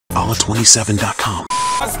alla27.com.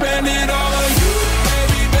 I spend it all on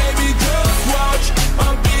you, baby, just watch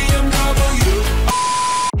a BMW.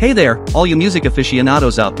 Hey there, all you music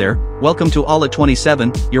aficionados out there, welcome to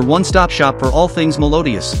Alla27, your one-stop shop for all things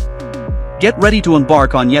melodious. Get ready to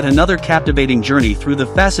embark on yet another captivating journey through the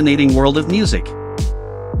fascinating world of music.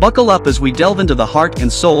 Buckle up as we delve into the heart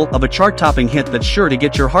and soul of a chart-topping hit that's sure to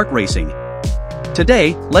get your heart racing.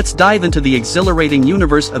 Today, let's dive into the exhilarating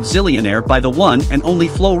universe of Zillionaire by the one and only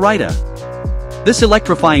Flo Rida. This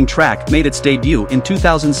electrifying track made its debut in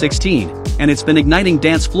 2016, and it's been igniting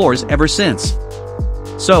dance floors ever since.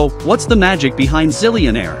 So, what's the magic behind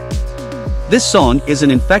Zillionaire? This song is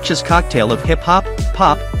an infectious cocktail of hip-hop,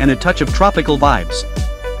 pop, and a touch of tropical vibes.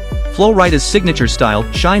 Flo Rida's signature style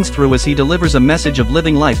shines through as he delivers a message of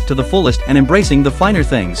living life to the fullest and embracing the finer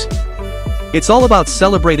things. It's all about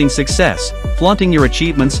celebrating success, flaunting your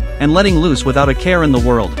achievements, and letting loose without a care in the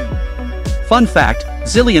world. Fun fact,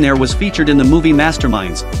 Zillionaire was featured in the movie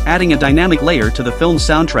Masterminds, adding a dynamic layer to the film's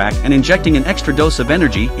soundtrack and injecting an extra dose of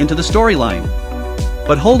energy into the storyline.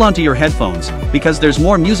 But hold on to your headphones, because there's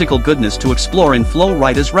more musical goodness to explore in Flo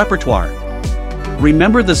Rida's repertoire.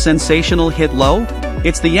 Remember the sensational hit Low?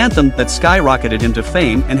 It's the anthem that skyrocketed into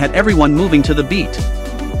fame and had everyone moving to the beat.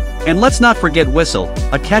 And let's not forget Whistle,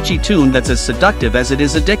 a catchy tune that's as seductive as it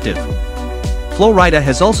is addictive. Flo Rida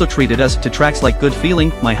has also treated us to tracks like Good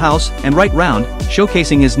Feeling, My House, and Right Round,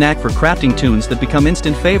 showcasing his knack for crafting tunes that become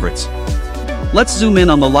instant favorites. Let's zoom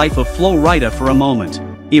in on the life of Flo Rida for a moment.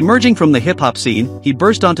 Emerging from the hip-hop scene, he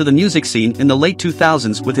burst onto the music scene in the late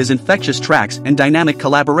 2000s with his infectious tracks and dynamic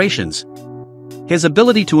collaborations. His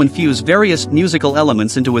ability to infuse various musical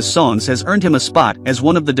elements into his songs has earned him a spot as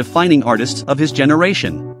one of the defining artists of his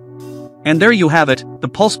generation. And there you have it, the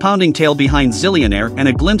pulse-pounding tale behind Zillionaire and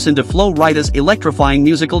a glimpse into Flo Rida's electrifying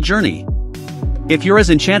musical journey. If you're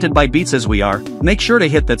as enchanted by beats as we are, make sure to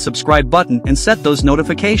hit that subscribe button and set those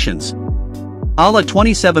notifications.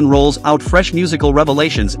 Alla27 rolls out fresh musical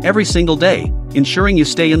revelations every single day, ensuring you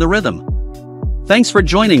stay in the rhythm. Thanks for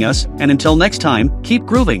joining us, and until next time, keep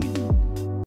grooving.